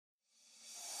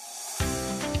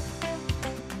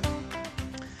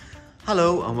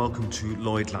Hello and welcome to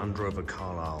Lloyd Land Rover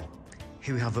Carlisle.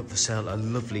 Here we have up for sale a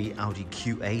lovely Audi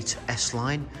Q8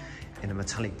 S-Line in a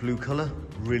metallic blue colour.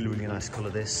 Really nice colour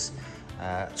this.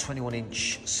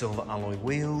 21-inch silver alloy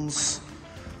wheels.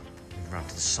 Moving around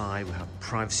to the side we have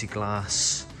privacy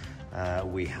glass.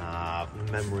 We have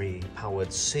memory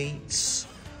powered seats.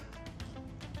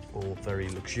 All very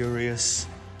luxurious.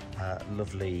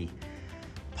 Lovely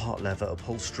part leather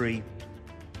upholstery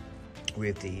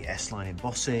with the S-Line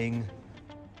embossing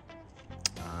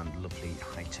and lovely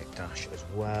high-tech dash as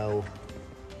well.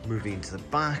 Moving into the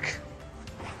back,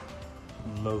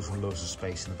 loads and loads of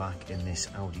space in the back in this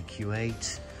Audi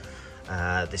Q8.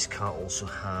 This car also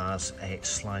has a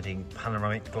sliding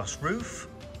panoramic glass roof.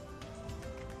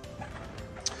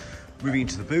 Moving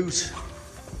into the boot,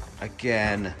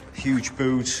 again, huge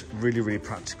boot, really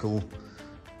practical.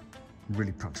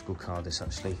 Really practical car this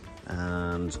actually.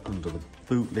 And under the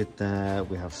boot lid there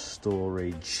we have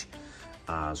storage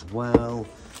as well,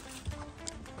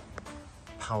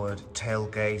 powered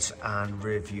tailgate and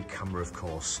rear view camera of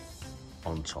course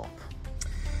on top.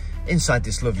 Inside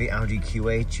this lovely Audi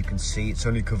Q8 you can see it's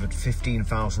only covered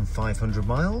 15,500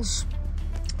 miles.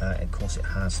 Of course it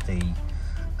has the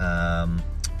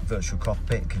virtual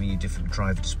cockpit giving you different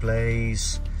driver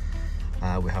displays.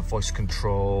 We have voice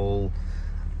control,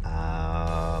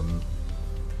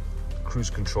 cruise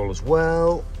control as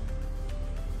well,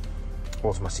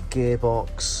 automatic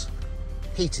gearbox,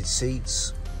 heated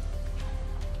seats,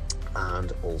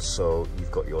 and also you've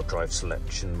got your drive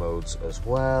selection modes as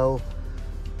well,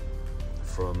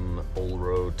 from all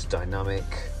road to dynamic,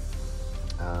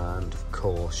 and of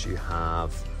course you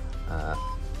have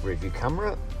rear view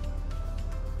camera,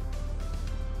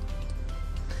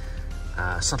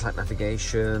 satellite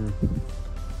navigation,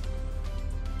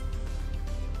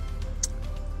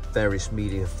 various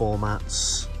media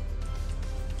formats.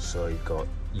 So you've got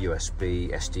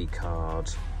USB, SD card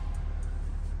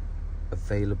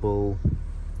available,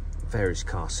 various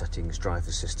car settings, drive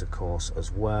assist of course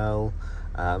as well.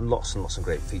 Lots and lots of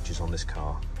great features on this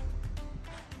car.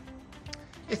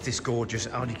 If this gorgeous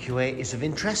Audi Q8 is of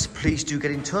interest, please do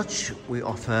get in touch. We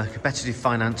offer competitive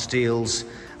finance deals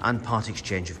and part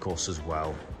exchange of course as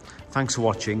well. Thanks for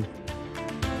watching.